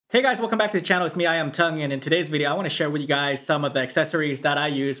Hey guys, welcome back to the channel. It's me, Iamtongue, and in today's video, I want to share with you guys some of the accessories that I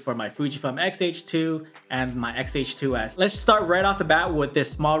use for my Fujifilm XH2 and my XH2s. Let's start right off the bat with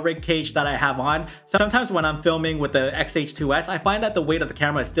this small rig cage that I have on. Sometimes when I'm filming with the XH2s, I find that the weight of the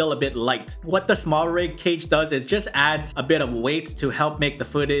camera is still a bit light. What the small rig cage does is just adds a bit of weight to help make the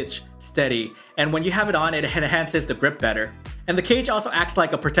footage steady. And when you have it on, it enhances the grip better. And the cage also acts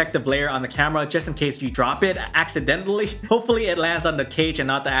like a protective layer on the camera just in case you drop it accidentally. Hopefully it lands on the cage and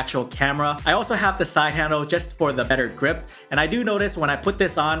not the actual camera. I also have the side handle just for the better grip. And I do notice when I put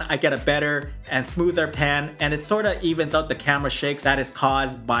this on, I get a better and smoother pan, and it sort of evens out the camera shakes that is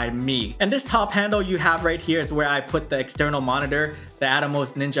caused by me. And this top handle you have right here is where I put the external monitor, the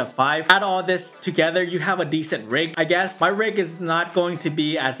Atomos Ninja 5. Add all this together, you have a decent rig, I guess. My rig is not going to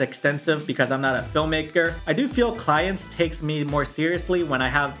be as extensive because I'm not a filmmaker. I do feel clients takes me more seriously when I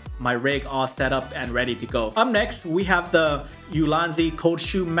have my rig all set up and ready to go. Up next, we have the Ulanzi cold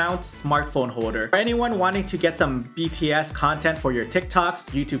shoe mount smartphone holder. For anyone wanting to get some BTS content for your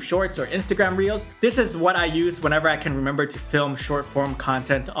TikToks, YouTube Shorts, or Instagram Reels, this is what I use whenever I can remember to film short form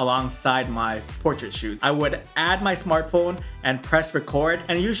content alongside my portrait shoots. I would add my smartphone and press record,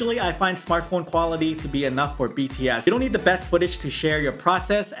 and usually I find smartphone quality to be enough for BTS. You don't need the best footage to share your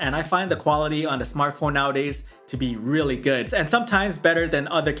process, and I find the quality on the smartphone nowadays to be really good, and sometimes better than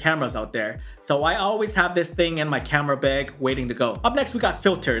other cameras out there. So I always have this thing in my camera bag waiting to go. Up next, we got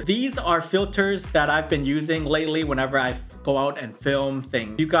filters. These are filters that I've been using lately whenever I go out and film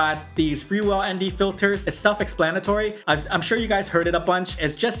things. You got these Freewell ND filters. It's self-explanatory. I'm sure you guys heard it a bunch.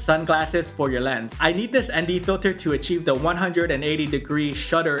 It's just sunglasses for your lens. I need this ND filter to achieve the 180-degree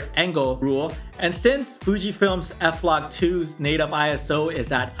shutter angle rule. And since Fujifilm's F-Log2's native ISO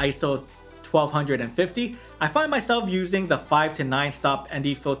is at ISO 1250, I find myself using the 5 to 9 stop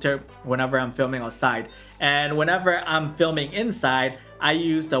ND filter whenever I'm filming outside. And whenever I'm filming inside, I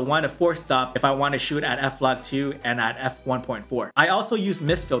use the 1 to 4 stop if I want to shoot at f-log2 and at f1.4. I also use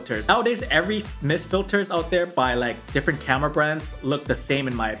mist filters. Nowadays, every mist filters out there by like different camera brands look the same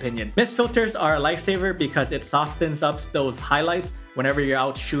in my opinion. Mist filters are a lifesaver because it softens up those highlights whenever you're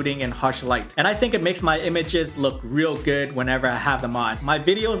out shooting in harsh light. And I think it makes my images look real good whenever I have them on. My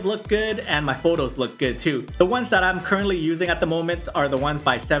videos look good and my photos look good too. The ones that I'm currently using at the moment are the ones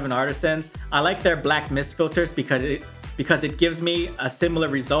by 7 Artisans. I like their black mist filters because it gives me a similar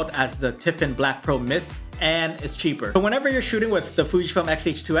result as the Tiffin Black Pro Mist, and it's cheaper. So whenever you're shooting with the Fujifilm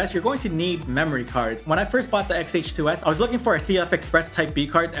XH2s, you're going to need memory cards. When I first bought the XH2s, I was looking for a CF Express Type B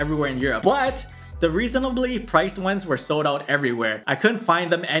cards everywhere in Europe, but the reasonably priced ones were sold out everywhere. I couldn't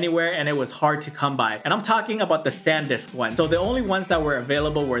find them anywhere and it was hard to come by. And I'm talking about the SanDisk ones. So the only ones that were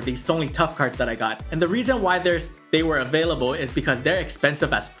available were these Sony Tough cards that I got. And the reason why they were available is because they're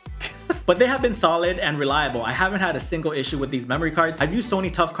expensive as but they have been solid and reliable. I haven't had a single issue with these memory cards. I've used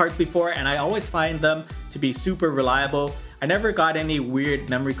Sony Tough cards before and I always find them to be super reliable. I never got any weird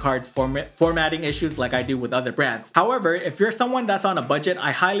memory card formatting issues like I do with other brands. However, if you're someone that's on a budget,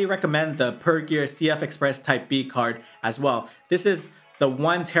 I highly recommend the PerGear CF Express Type B card as well. This is the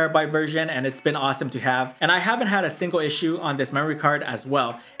 1 terabyte version and it's been awesome to have. And I haven't had a single issue on this memory card as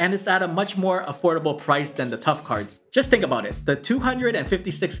well. And it's at a much more affordable price than the Tough cards. Just think about it. The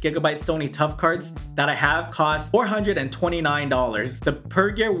 256 gigabyte Sony Tough cards that I have cost $429. The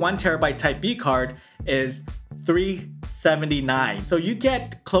PerGear 1 terabyte Type B card is $379. So you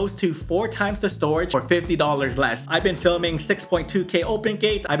get close to 4 times the storage for $50 less. I've been filming 6.2K open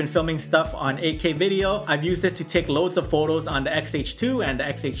gate. I've been filming stuff on 8K video. I've used this to take loads of photos on the XH2 and the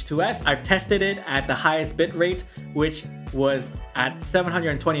XH2s. I've tested it at the highest bit rate, which was at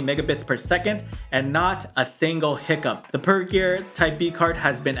 720 megabits per second, and not a single hiccup. The PerGear Type B card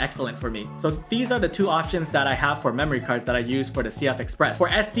has been excellent for me. So these are the 2 options that I have for memory cards that I use for the CF Express. For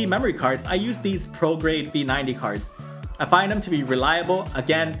SD memory cards, I use these ProGrade V90 cards. I find them to be reliable.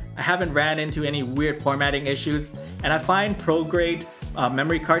 Again, I haven't ran into any weird formatting issues, and I find ProGrade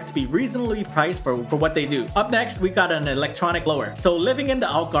memory cards to be reasonably priced for what they do. Up next, we got an electronic blower. So living in the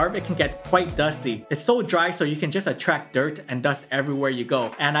Algarve, it can get quite dusty. It's so dry so you can just attract dirt and dust everywhere you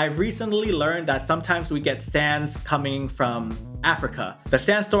go. And I've recently learned that sometimes we get sands coming from Africa. The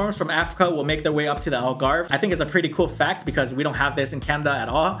sandstorms from Africa will make their way up to the Algarve. I think it's a pretty cool fact because we don't have this in Canada at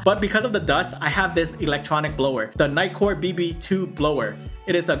all. But because of the dust, I have this electronic blower, the Nitecore BB2 blower.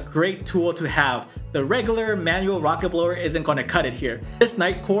 It is a great tool to have. The regular manual rocket blower isn't going to cut it here. This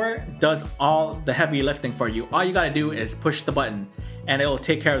Nitecore does all the heavy lifting for you. All you gotta do is push the button and it'll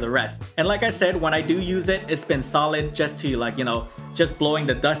take care of the rest. And like I said, when I do use it, it's been solid just to, like, you know, just blowing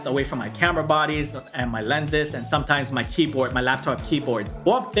the dust away from my camera bodies and my lenses, and sometimes my keyboard, my laptop keyboards.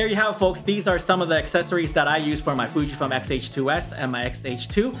 Well, there you have it, folks. These are some of the accessories that I use for my Fujifilm XH2s and my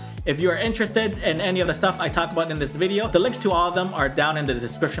XH2. If you are interested in any of the stuff I talked about in this video, the links to all of them are down in the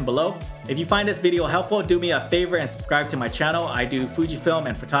description below. If you find this video helpful, do me a favor and subscribe to my channel. I do Fujifilm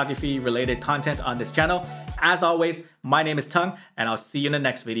and photography related content on this channel. As always, my name is Tongue, and I'll see you in the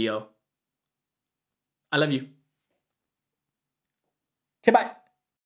next video. I love you. Okay, bye.